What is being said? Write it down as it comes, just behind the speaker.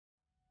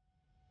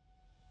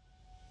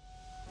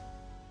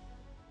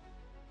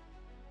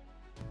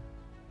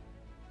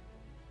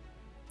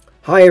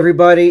Hi,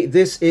 everybody.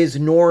 This is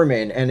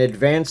Norman and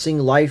Advancing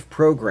Life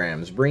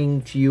Programs,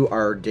 bringing to you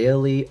our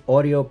daily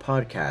audio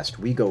podcast.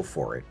 We go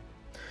for it.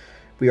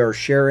 We are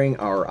sharing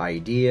our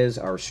ideas,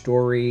 our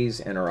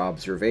stories, and our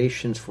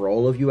observations for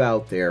all of you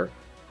out there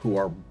who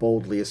are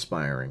boldly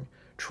aspiring,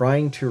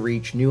 trying to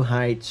reach new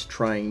heights,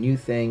 trying new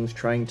things,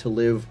 trying to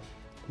live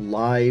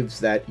lives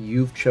that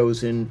you've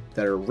chosen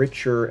that are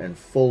richer and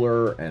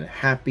fuller and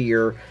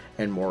happier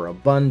and more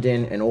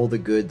abundant and all the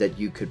good that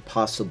you could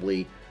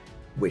possibly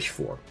wish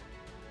for.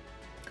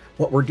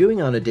 What we're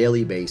doing on a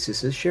daily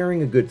basis is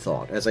sharing a good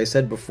thought. As I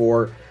said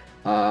before,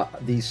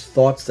 these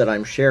thoughts that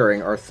I'm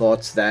sharing are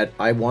thoughts that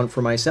I want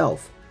for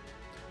myself.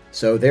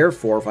 So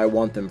therefore, if I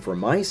want them for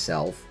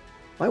myself,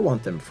 I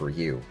want them for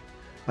you.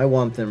 I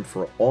want them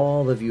for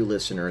all of you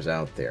listeners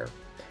out there.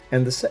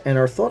 And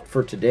our thought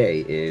for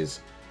today is,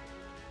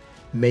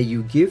 may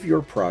you give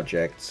your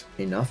projects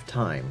enough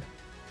time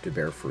to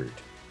bear fruit.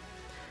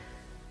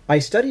 I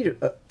studied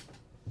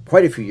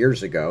quite a few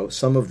years ago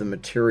some of the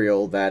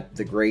material that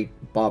the great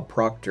Bob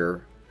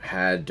Proctor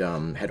had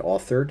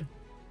authored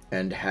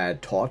and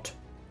had taught.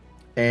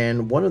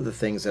 And one of the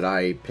things that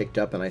I picked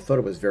up, and I thought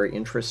it was very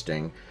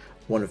interesting,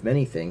 one of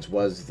many things,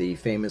 was the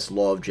famous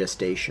law of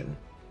gestation,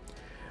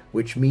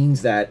 which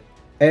means that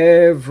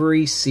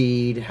every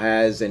seed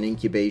has an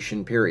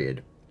incubation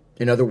period.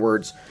 In other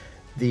words,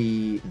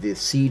 the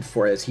seed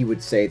for, as he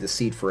would say, the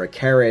seed for a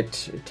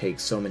carrot, it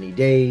takes so many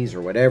days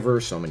or whatever,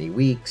 so many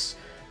weeks.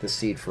 The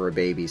seed for a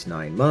baby's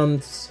 9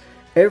 months.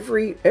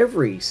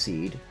 Every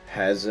seed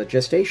has a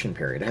gestation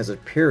period. It has a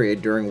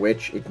period during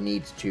which it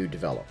needs to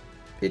develop.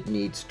 It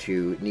needs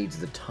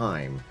the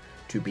time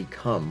to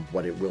become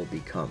what it will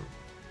become.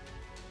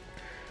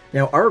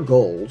 Now, our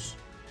goals,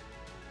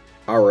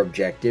 our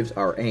objectives,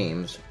 our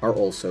aims are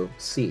also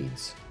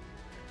seeds.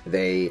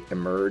 They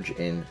emerge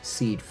in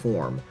seed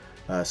form.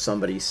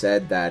 Somebody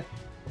said that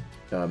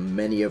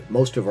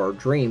most of our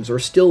dreams are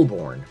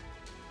stillborn,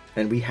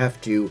 and we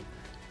have to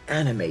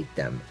animate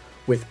them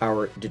with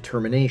our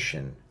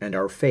determination and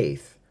our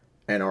faith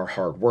and our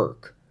hard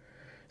work.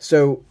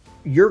 So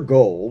your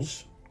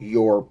goals,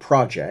 your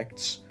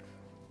projects,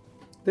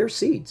 they're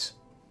seeds.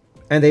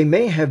 And they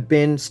may have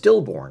been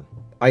stillborn.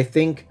 I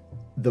think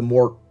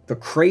the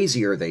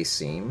crazier they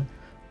seem,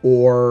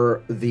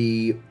 or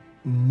the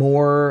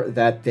more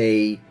that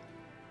they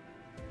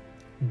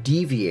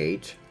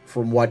deviate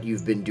from what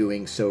you've been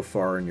doing so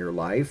far in your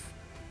life,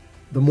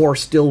 the more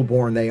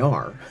stillborn they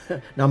are.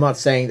 Now, I'm not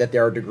saying that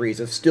there are degrees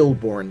of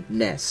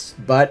stillbornness,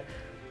 but,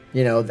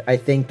 I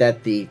think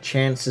that the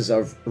chances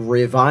of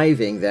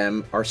reviving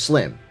them are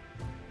slim.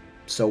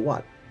 So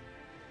what?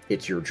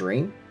 It's your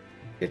dream.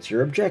 It's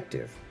your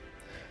objective.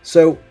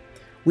 So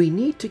we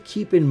need to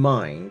keep in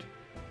mind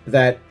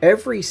that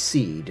every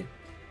seed,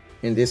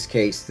 in this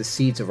case, the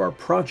seeds of our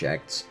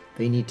projects,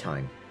 they need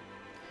time.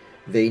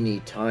 They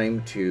need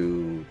time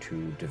to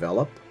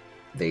develop.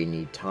 They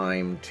need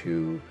time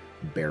to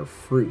bear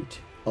fruit,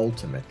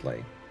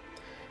 ultimately.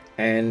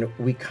 And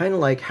we kind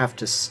of have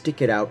to stick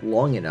it out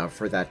long enough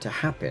for that to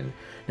happen.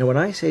 Now, when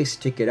I say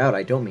stick it out,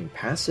 I don't mean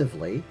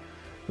passively.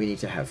 We need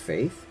to have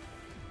faith.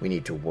 We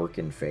need to work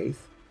in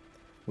faith.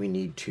 We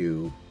need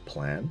to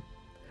plan.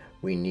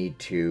 We need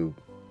to,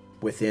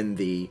 within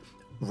the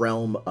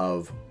realm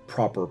of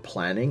proper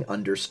planning,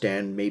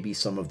 understand maybe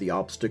some of the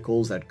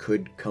obstacles that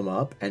could come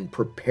up and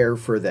prepare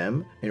for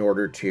them in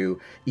order to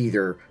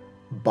either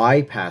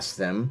bypass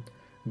them,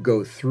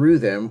 go through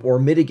them, or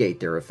mitigate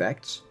their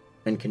effects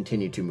and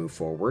continue to move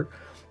forward.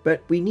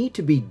 But we need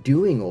to be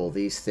doing all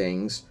these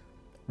things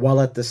while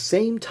at the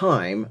same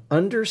time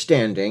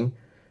understanding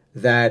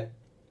that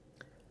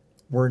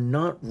we're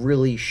not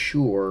really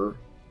sure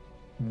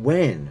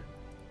when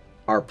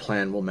our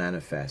plan will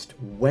manifest,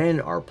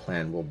 when our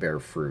plan will bear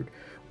fruit.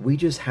 We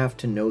just have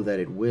to know that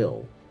it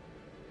will.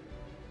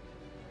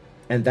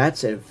 And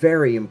that's a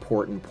very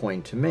important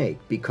point to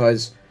make,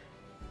 because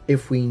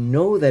if we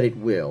know that it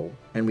will,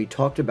 and we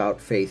talked about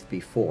faith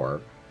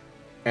before,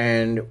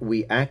 and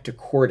we act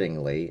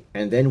accordingly,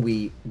 and then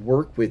we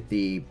work with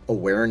the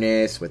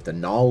awareness, with the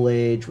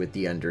knowledge, with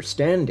the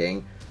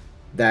understanding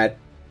that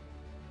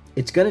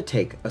it's going to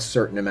take a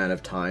certain amount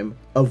of time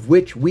of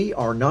which we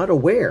are not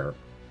aware,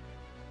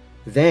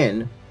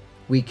 then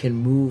we can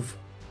move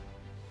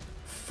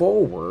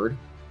forward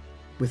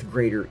with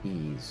greater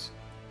ease.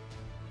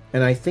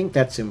 And I think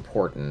that's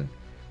important.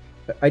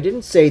 I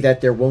didn't say that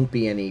there won't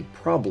be any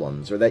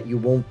problems, or that you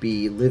won't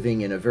be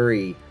living in a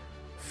very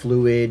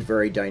fluid,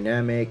 very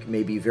dynamic,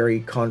 maybe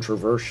very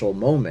controversial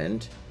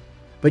moment,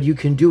 but you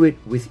can do it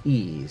with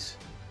ease,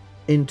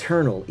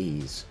 internal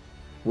ease,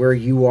 where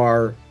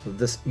you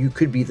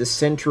could be the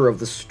center of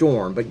the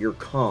storm, but you're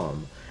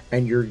calm,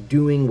 and you're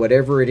doing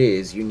whatever it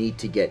is you need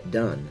to get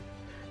done.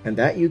 And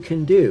that you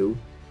can do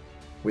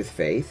with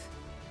faith,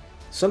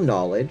 some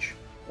knowledge,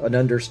 an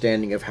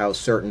understanding of how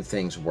certain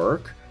things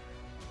work,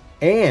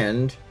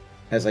 and,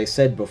 as I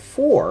said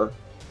before,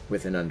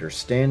 with an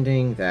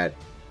understanding that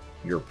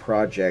your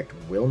project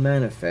will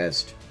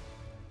manifest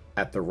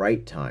at the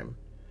right time.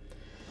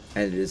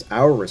 And it is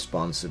our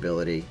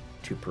responsibility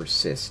to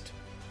persist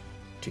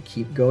to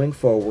keep going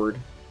forward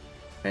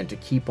and to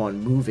keep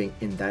on moving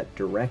in that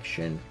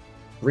direction,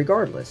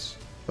 regardless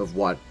of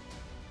what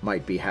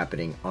might be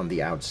happening on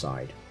the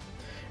outside.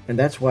 And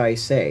that's why I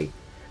say,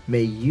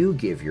 may you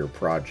give your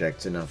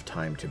projects enough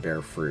time to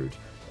bear fruit.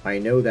 I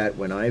know that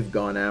when I've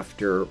gone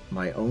after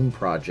my own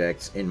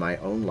projects in my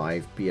own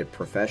life, be it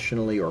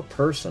professionally or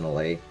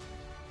personally,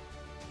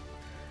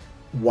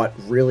 what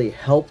really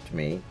helped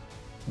me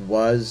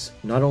was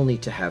not only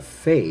to have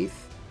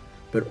faith,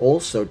 but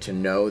also to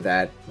know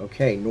that,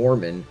 okay,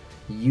 Norman,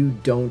 you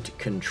don't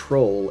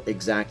control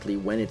exactly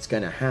when it's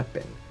going to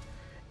happen.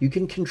 You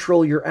can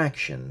control your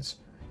actions.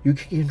 You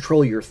can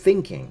control your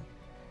thinking.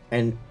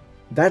 And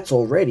that's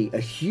already a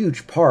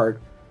huge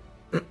part.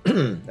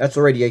 That's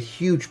already a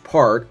huge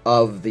part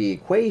of the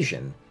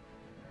equation.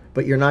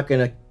 But you're not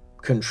going to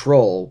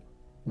control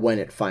when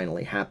it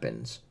finally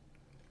happens.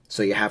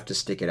 So you have to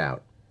stick it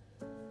out.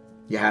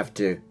 You have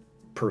to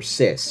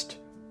persist.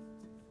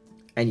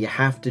 And you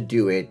have to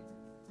do it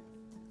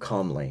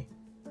calmly,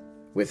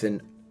 with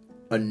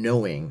a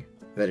knowing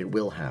that it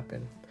will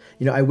happen.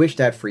 You know, I wish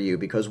that for you,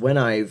 because when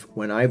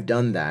I've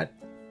done that,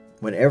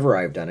 whenever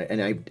I've done it,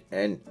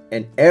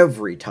 and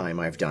every time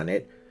I've done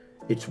it,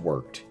 it's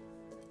worked.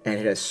 And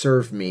it has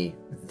served me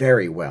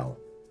very well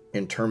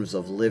in terms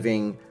of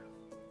living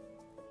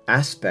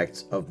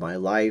aspects of my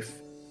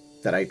life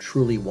that I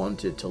truly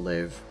wanted to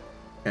live,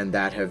 and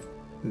that have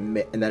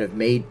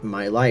made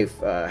my life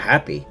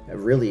happy, a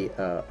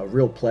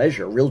real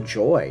pleasure, a real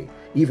joy,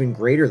 even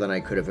greater than I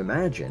could have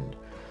imagined.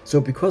 So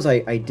because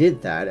I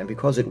did that, and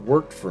because it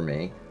worked for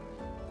me,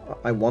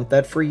 I want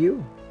that for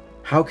you.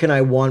 How can I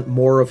want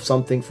more of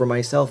something for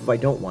myself if I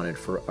don't want it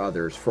for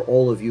others, for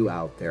all of you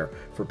out there,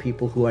 for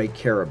people who I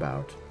care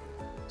about?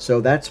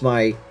 So that's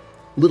my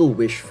little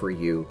wish for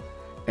you,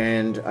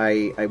 and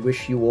I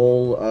wish you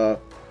all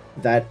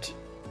that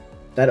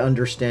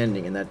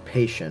understanding and that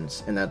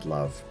patience and that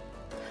love.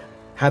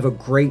 Have a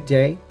great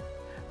day.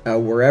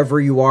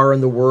 Wherever you are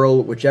in the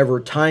world, whichever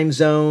time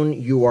zone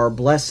you are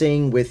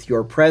blessing with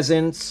your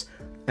presence,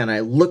 and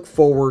I look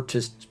forward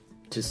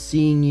to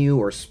seeing you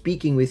or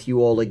speaking with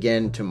you all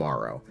again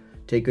tomorrow.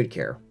 Take good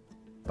care.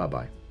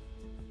 Bye-bye.